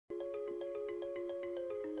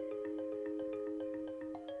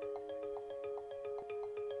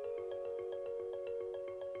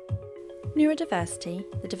Neurodiversity,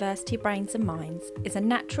 the diversity of brains and minds, is a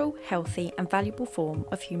natural, healthy and valuable form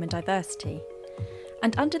of human diversity.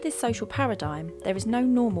 And under this social paradigm, there is no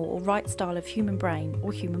normal or right style of human brain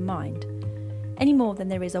or human mind, any more than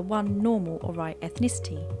there is a one normal or right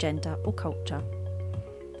ethnicity, gender or culture.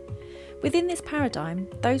 Within this paradigm,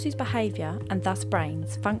 those whose behaviour, and thus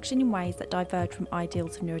brains, function in ways that diverge from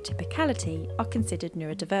ideals of neurotypicality are considered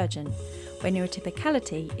neurodivergent, where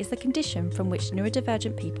neurotypicality is the condition from which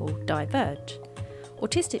neurodivergent people diverge.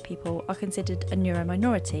 Autistic people are considered a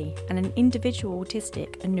neurominority and an individual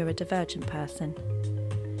autistic and neurodivergent person.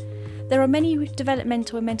 There are many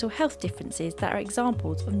developmental and mental health differences that are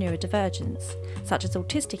examples of neurodivergence, such as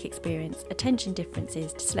autistic experience, attention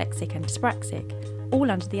differences, dyslexic and dyspraxic, all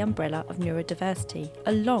under the umbrella of neurodiversity,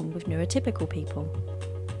 along with neurotypical people.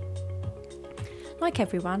 Like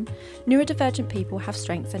everyone, neurodivergent people have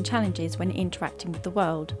strengths and challenges when interacting with the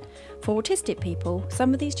world. For autistic people,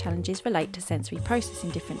 some of these challenges relate to sensory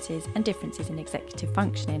processing differences and differences in executive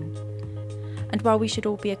functioning. And while we should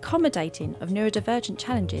all be accommodating of neurodivergent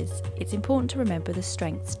challenges, it's important to remember the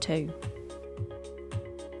strengths too.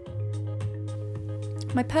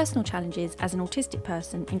 My personal challenges as an autistic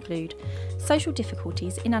person include social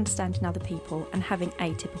difficulties in understanding other people and having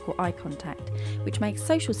atypical eye contact, which makes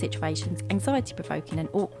social situations anxiety-provoking and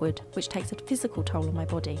awkward, which takes a physical toll on my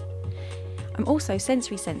body. I'm also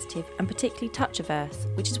sensory sensitive and particularly touch averse,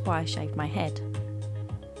 which is why I shave my head.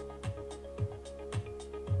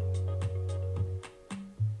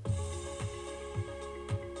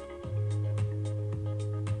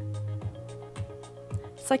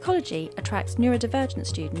 Psychology attracts neurodivergent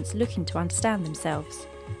students looking to understand themselves.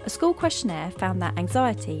 A school questionnaire found that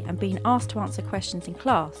anxiety and being asked to answer questions in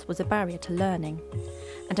class was a barrier to learning.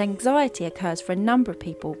 And anxiety occurs for a number of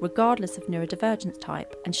people regardless of neurodivergence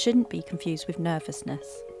type and shouldn't be confused with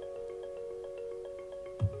nervousness.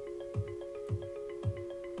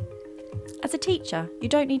 As a teacher, you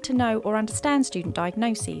don't need to know or understand student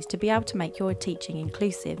diagnoses to be able to make your teaching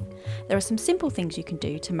inclusive. There are some simple things you can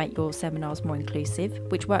do to make your seminars more inclusive,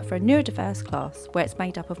 which work for a neurodiverse class where it's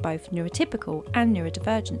made up of both neurotypical and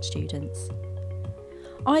neurodivergent students.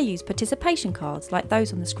 I use participation cards like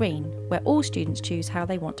those on the screen, where all students choose how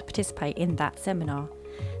they want to participate in that seminar.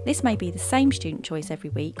 This may be the same student choice every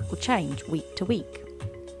week or change week to week.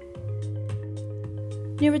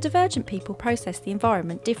 Neurodivergent people process the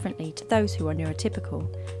environment differently to those who are neurotypical.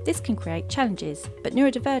 This can create challenges, but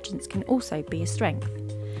neurodivergence can also be a strength.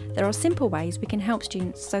 There are simple ways we can help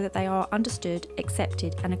students so that they are understood,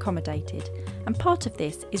 accepted and accommodated, and part of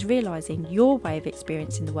this is realising your way of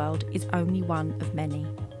experiencing the world is only one of many.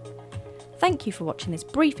 Thank you for watching this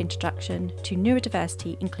brief introduction to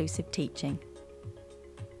neurodiversity inclusive teaching.